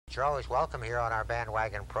You're always welcome here on our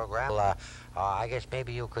bandwagon program. I guess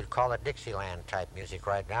maybe you could call it Dixieland type music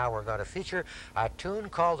right now. We're going to feature a tune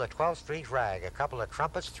called the 12th Street Rag. A couple of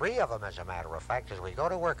trumpets, 3 of them as a matter of fact, as we go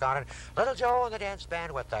to work on it. Little Joe and the dance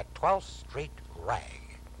band with the 12th Street Rag.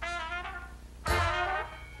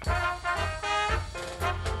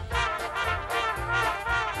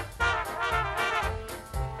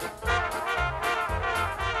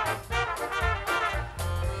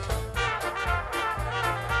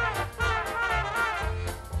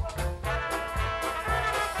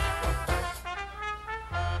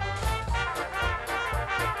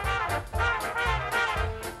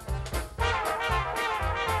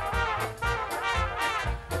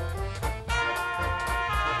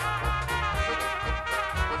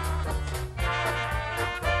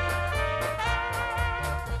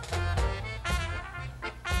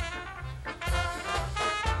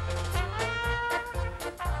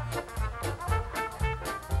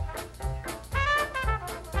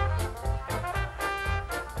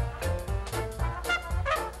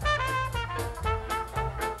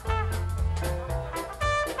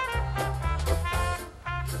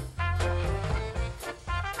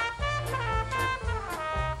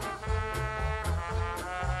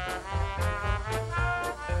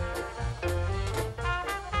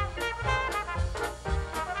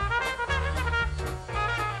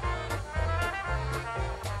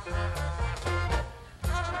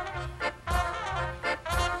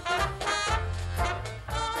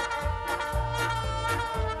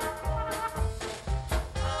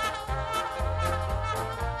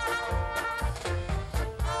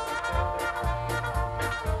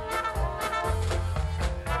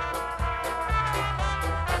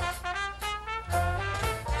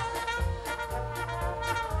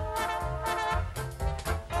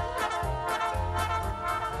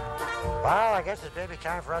 Well, I guess it's maybe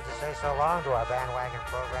time for us to say so long to our bandwagon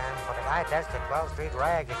program for tonight. That's the 12th Street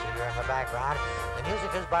Rag that you hear in the background. The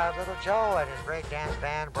music is by Little Joe and his great dance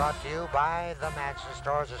band, brought to you by the Madsen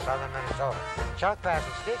Stores of Southern Minnesota. Chuck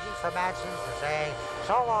Bassett speaking for Madsen's and saying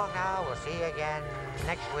so long now. We'll see you again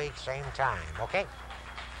next week, same time, okay?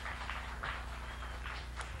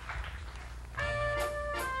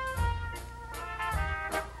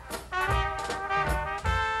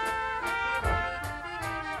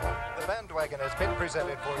 Has been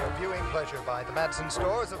presented for your viewing pleasure by the Madsen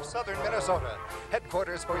Stores of Southern Minnesota,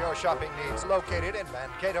 headquarters for your shopping needs, located in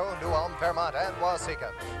Mankato, New Ulm, Fairmont, and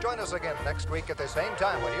Waseca. Join us again next week at the same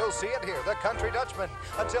time when you'll see it here, the Country Dutchman.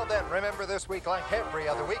 Until then, remember this week, like every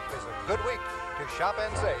other week, is a good week to shop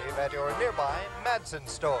and save at your nearby Madsen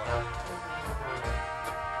store.